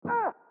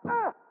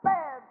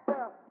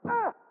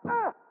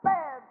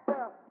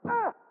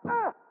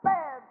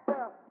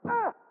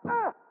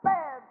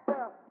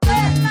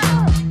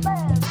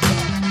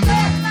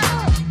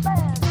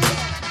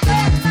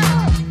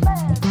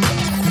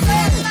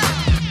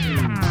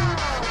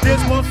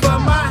This one's for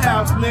my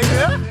house,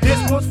 nigga. This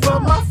one's for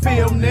my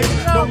film,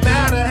 nigga. No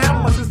matter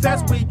how much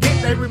success we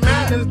get, they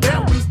remind us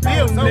that we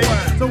still,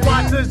 nigga. So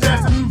watch us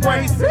just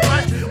embrace it.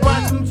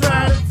 Watch them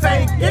try to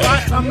take it.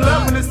 I'm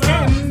loving the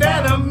skin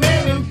that I'm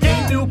in and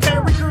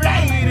can't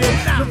recreate it.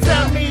 So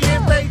tell me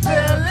if they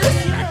jealous,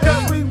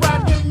 cause we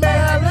rockin'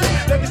 melon.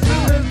 They can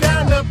shoot us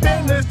down up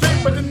in the street,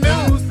 but the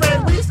news say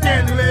we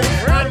scandalous.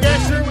 I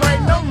guess you're right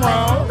and I'm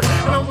wrong,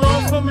 and I'm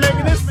wrong for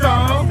making this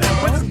song.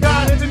 But it's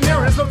God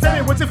engineering, so tell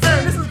me what you're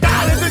feeling. This is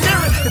God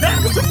engineering, and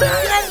that's what you're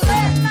feeling.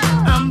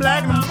 I'm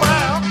black and I'm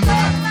proud.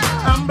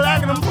 I'm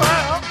black and I'm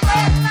proud.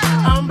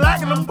 I'm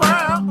black and I'm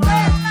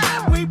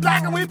proud. We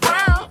black and we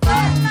proud.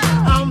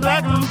 I'm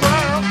black and I'm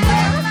proud.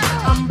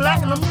 I'm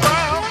black and I'm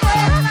proud.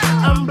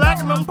 I'm black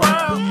and I'm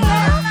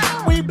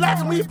proud. We black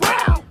and we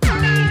proud.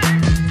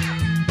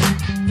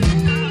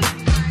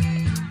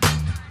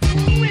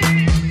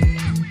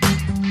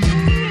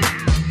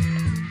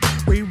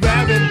 We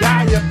rather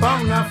die up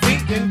on our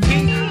feet than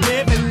keep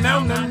living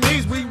on our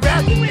knees. We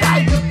rather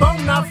die up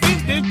on our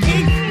feet than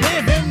keep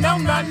living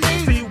on our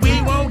knees. See,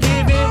 we won't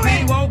give in,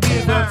 we won't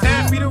give up.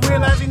 Time for you to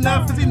realize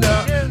enough is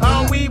enough.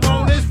 All we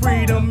want is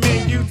freedom,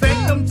 and you take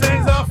them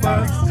chains off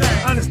us.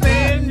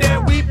 Understand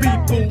that we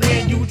people,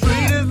 and you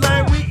treat us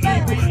like we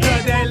equal.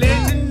 Cause that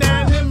legend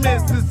down in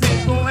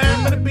Mississippi won't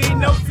happen to be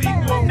no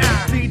sequel.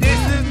 See,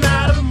 this is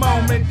not a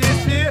moment,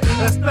 this here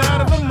the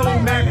start of a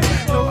movement.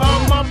 So all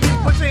my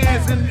people put your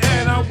hands in the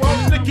air, and I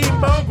want you to keep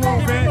on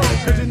grooving.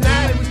 Cause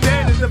united we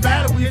stand, in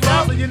divided we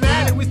fall. So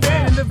united we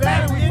stand, in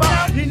divided we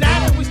fall.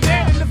 United we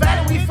stand, in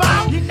divided we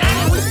fall.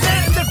 United we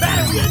stand, in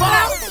divided we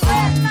fall.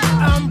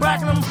 I'm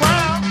black and I'm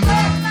proud.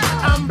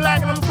 I'm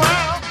black and I'm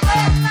proud.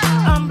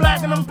 I'm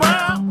black and I'm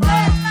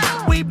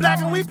proud. We black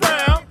and we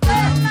proud.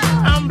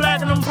 I'm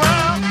black and I'm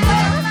proud.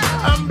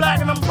 I'm black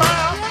and I'm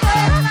proud.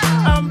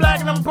 I'm black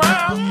and I'm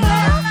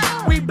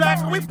proud. We black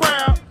and we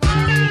proud.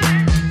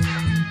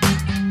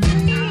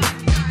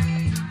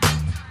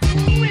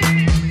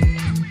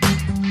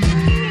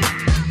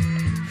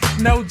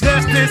 No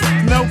justice,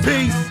 no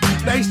peace.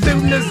 They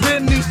shooting us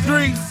in these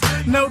streets.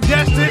 No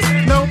justice,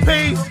 no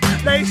peace.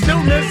 They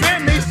shooting us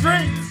in these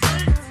streets.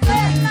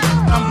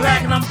 I'm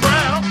black and I'm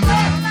proud.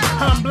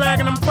 I'm black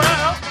and I'm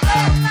proud.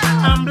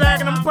 I'm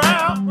black and I'm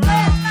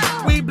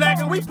proud. We black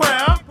and we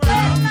proud.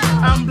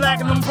 I'm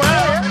black and I'm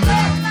proud.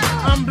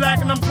 I'm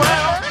black and I'm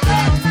proud.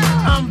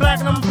 I'm black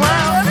and I'm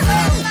proud.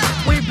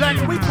 We black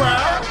and we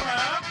proud.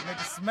 Make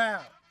it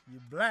smile. You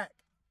black.